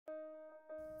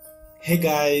Hey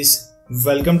guys,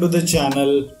 welcome to the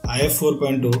channel IF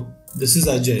 4.0. This is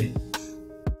Ajay.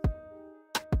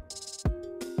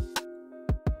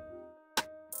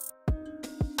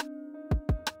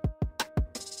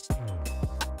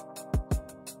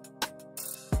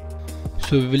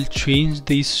 So we will change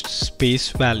these space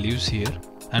values here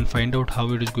and find out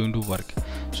how it is going to work.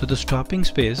 So the stopping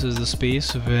space is the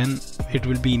space when it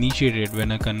will be initiated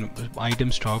when a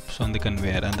item stops on the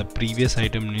conveyor and the previous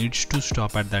item needs to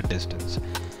stop at that distance.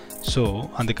 So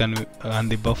on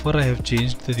the buffer I have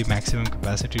changed the maximum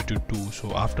capacity to 2.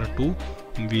 So after 2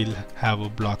 we'll have a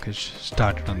blockage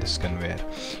started on this conveyor.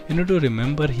 You need to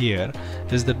remember here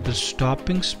is that the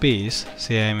stopping space,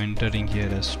 say I am entering here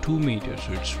as 2 meters,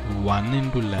 so it's 1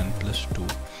 into length plus 2.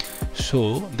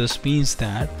 So this means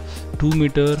that 2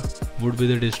 meter would be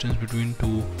the distance between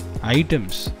two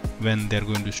items when they're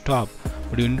going to stop.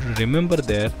 But you need to remember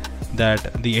there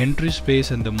that the entry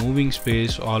space and the moving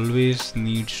space always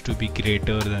needs to be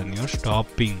greater than your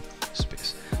stopping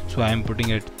space. So I am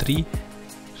putting at 3.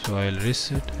 So I'll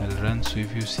reset, I'll run. So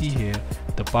if you see here,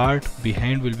 the part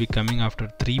behind will be coming after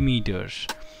 3 meters,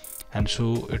 and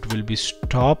so it will be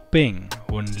stopping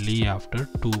only after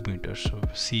 2 meters. So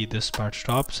see, this part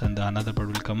stops and the another part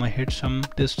will come ahead some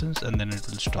distance and then it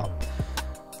will stop.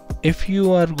 If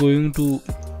you are going to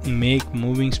make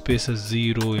moving space as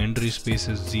 0, entry space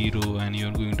as 0, and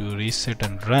you're going to reset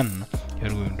and run, you're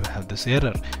going to have this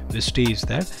error which states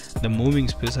that the moving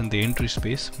space and the entry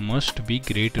space must be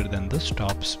greater than the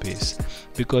stop space,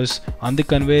 because on the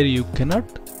conveyor you cannot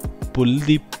pull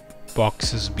the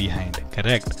boxes behind,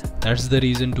 correct? That's the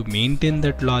reason. To maintain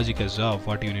that logic as of,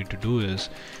 what you need to do is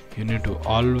you need to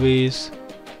always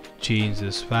change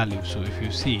this value. So if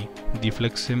you see, the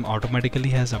Flexsim automatically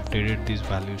has updated these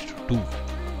values to 2,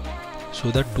 so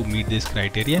that to meet this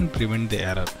criteria and prevent the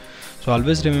error. So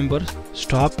always remember,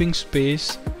 stopping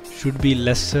space should be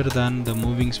lesser than the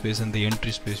moving space and the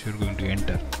entry space you're going to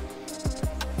enter.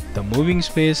 The moving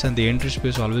space and the entry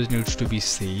space always needs to be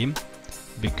same,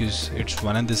 because it's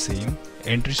one and the same.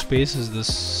 Entry space is the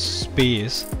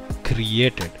space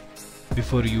created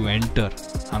before you enter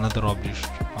another object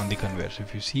on the conveyor. So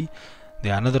if you see, the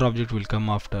another object will come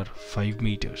after 5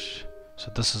 meters.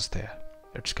 So this is there,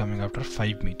 it's coming after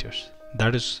 5 meters.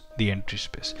 That is the entry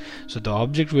space. So the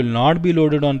object will not be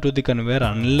loaded onto the conveyor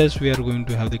unless we are going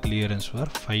to have the clearance for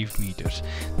 5 meters.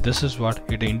 This is what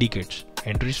it indicates: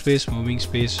 entry space, moving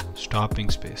space, stopping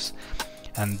space.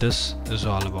 And this is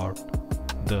all about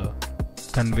the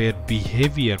conveyor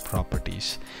behavior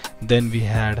properties. Then we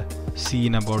had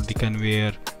seen about the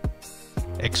conveyor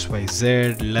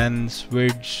XYZ, lengths,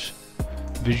 widths,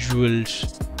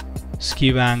 visuals,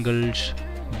 skew angles.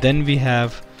 Then we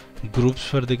have groups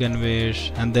for the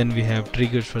conveyors, and then we have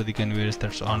triggers for the conveyors,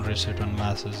 that's on, reset, on,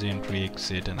 masses, entry,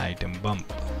 exit, and item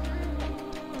bump.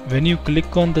 When you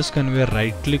click on this conveyor,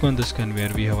 right click on this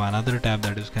conveyor, we have another tab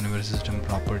that is conveyor system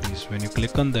properties. When you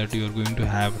click on that, you are going to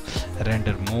have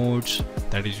render modes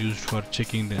that is used for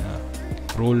checking the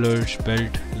rollers,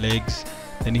 belt, legs.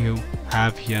 Then you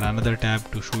have here another tab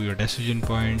to show your decision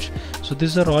points. So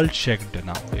these are all checked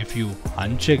now. If you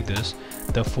uncheck this,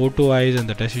 the photo eyes and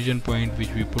the decision point which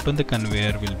we put on the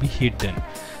conveyor will be hidden.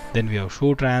 Then we have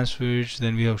show transfers,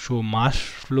 then we have show mass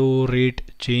flow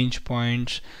rate change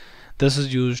points. This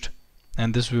is used,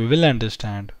 and this we will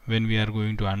understand when we are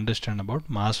going to understand about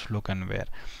mass flow conveyor.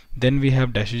 Then we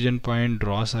have decision point,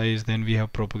 draw size, then we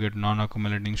have propagate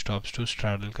non-accumulating stops to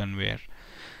straddle conveyor.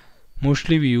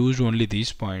 Mostly we used only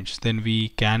these points. Then we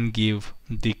can give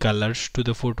the colors to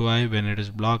the photo eye when it is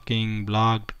blocking,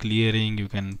 blocked, clearing. You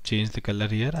can change the color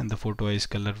here and the photo eye's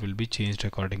color will be changed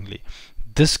accordingly.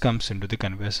 This comes into the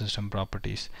conveyor system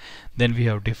properties. Then we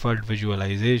have default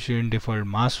visualization, default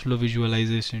mass flow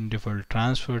visualization, default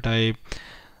transfer type,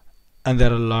 and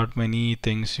there are many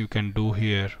things you can do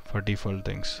here for default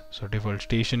things. So default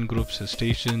station groups is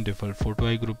station, default photo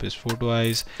eye group is photo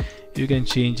eyes. You can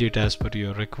change it as per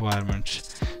your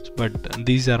requirements, but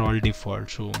these are all default,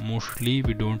 so mostly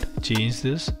we don't change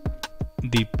this.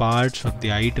 The parts of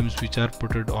the items which are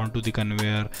put onto the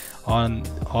conveyor on,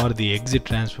 or the exit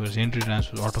transfers, entry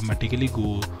transfers, automatically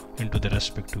go into the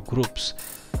respective groups.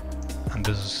 And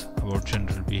this is about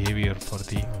general behavior for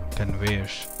the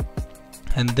conveyors.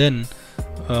 And then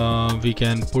we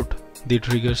can put the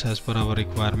triggers as per our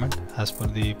requirement, as per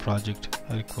the project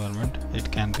requirement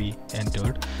it can be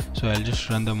entered. So I'll just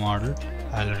run the model.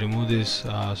 I'll remove this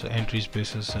entry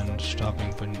spaces and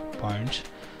stopping points.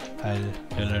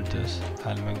 I'll delete this,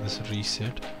 I'll make this a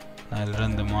reset, I'll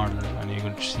run the model, and you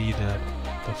will see that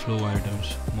the flow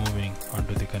items moving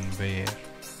onto the conveyor.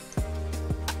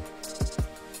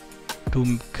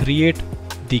 To create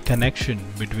the connection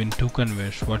between two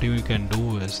conveyors, what you can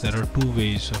do is there are two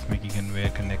ways of making conveyor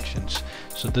connections.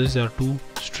 So these are two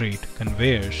straight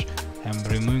conveyors. I'm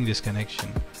removing this connection.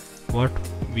 What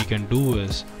we can do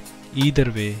is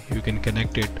either way you can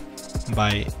connect it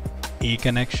by a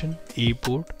connection, a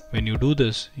port. When you do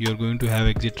this, you're going to have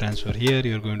exit transfer here,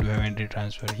 you're going to have entry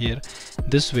transfer here.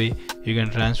 This way you can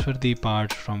transfer the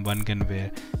parts from one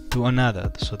conveyor to another.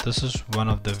 So this is one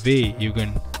of the way you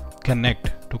can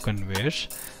connect to conveyors.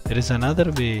 There is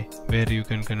another way where you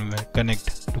can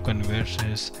connect to conveyors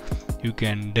is you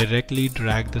can directly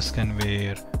drag this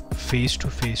conveyor face to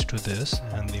face to this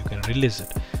and you can release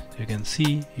it. So you can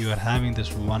see you are having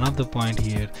this one of the point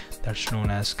here that's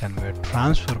known as conveyor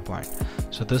transfer point.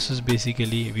 So this is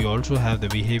basically, we also have the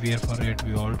behavior for it,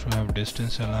 we also have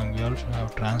distance along, we also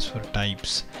have transfer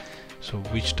types. So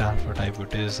which transfer type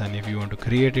it is, and if you want to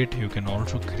create it, you can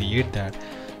also create that.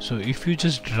 So if you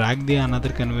just drag the another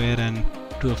conveyor and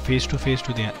to a face to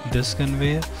this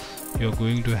conveyor, you're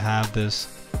going to have this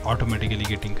automatically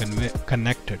getting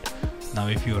connected. Now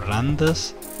if you run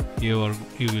this, you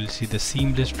will see the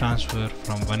seamless transfer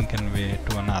from one conveyor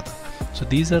to another. So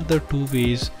these are the two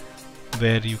ways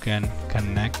where you can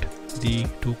connect the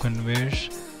two conveyors,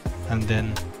 and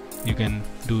then you can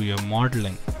do your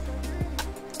modeling.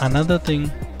 Another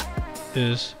thing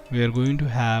is we are going to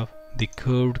have the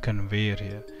curved conveyor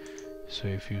here. So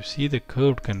if you see the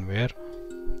curved conveyor,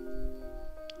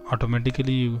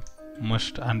 automatically you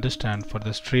must understand for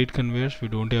the straight conveyors we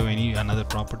don't have any another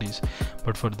properties,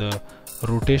 but for the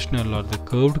rotational or the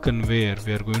curved conveyor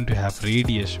we are going to have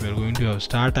radius, we are going to have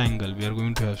start angle, we are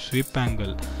going to have sweep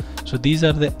angle. So these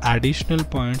are the additional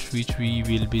points which we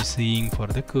will be seeing for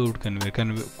the curved conveyor.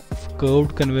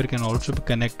 Curved conveyor can also be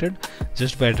connected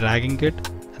just by dragging it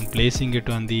and placing it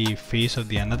on the face of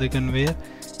the another conveyor.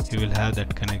 You will have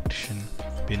that connection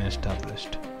been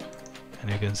established,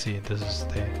 and you can see this is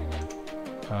the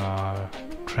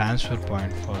transfer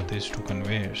point for these two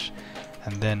conveyors.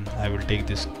 And then I will take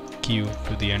this queue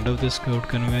to the end of this curved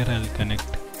conveyor, I'll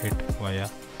connect it via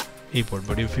a port.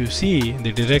 But if you see,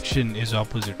 the direction is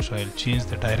opposite, so I'll change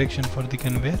the direction for the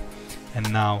conveyor,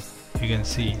 and now you can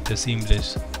see the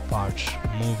seamless parts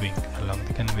moving along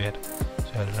the conveyor.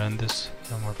 So I'll run this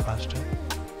somewhat faster,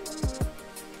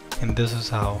 and this is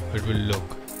how it will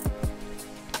look.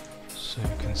 So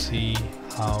you can see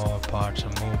how our parts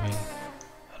are moving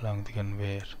along the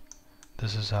conveyor.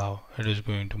 This is how it is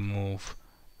going to move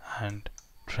and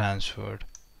transferred.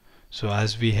 So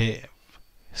as we have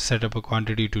set up a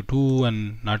quantity to 2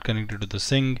 and not connected to the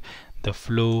sink, the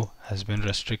flow has been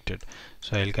restricted.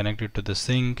 So I'll connect it to the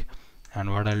sink,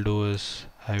 and what I'll do is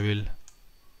I will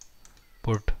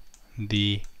put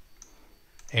the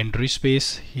entry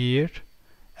space here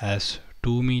as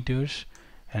 2 meters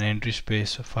and entry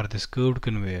space for this curved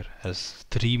conveyor as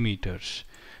 3 meters,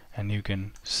 and you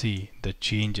can see the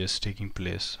changes taking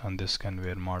place on this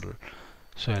conveyor model.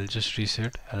 So I'll just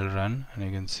reset, I'll run, and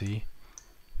you can see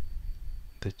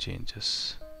the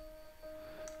changes.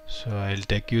 So I'll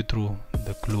take you through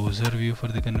the closer view for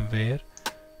the conveyor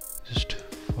just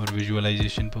for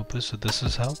visualization purpose. So this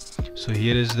is how. So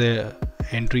here is the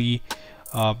entry,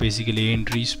 basically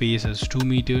entry space as 2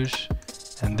 meters,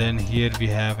 and then here we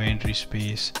have entry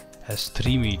space as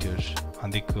 3 meters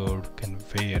on the curved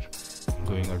conveyor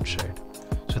going outside.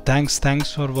 So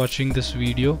thanks for watching this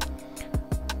video,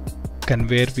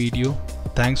 conveyor video.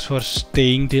 Thanks for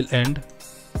staying till end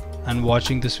and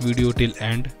watching this video till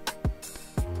end.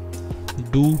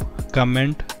 Do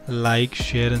comment, like,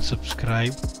 share and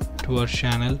subscribe to our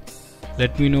channel.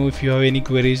 Let me know if you have any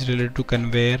queries related to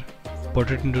conveyor.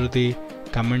 Put it into the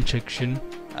comment section,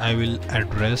 I will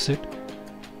address it.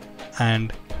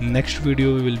 And next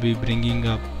video we will be bringing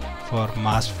up for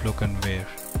mass flow conveyor.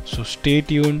 So stay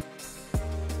tuned.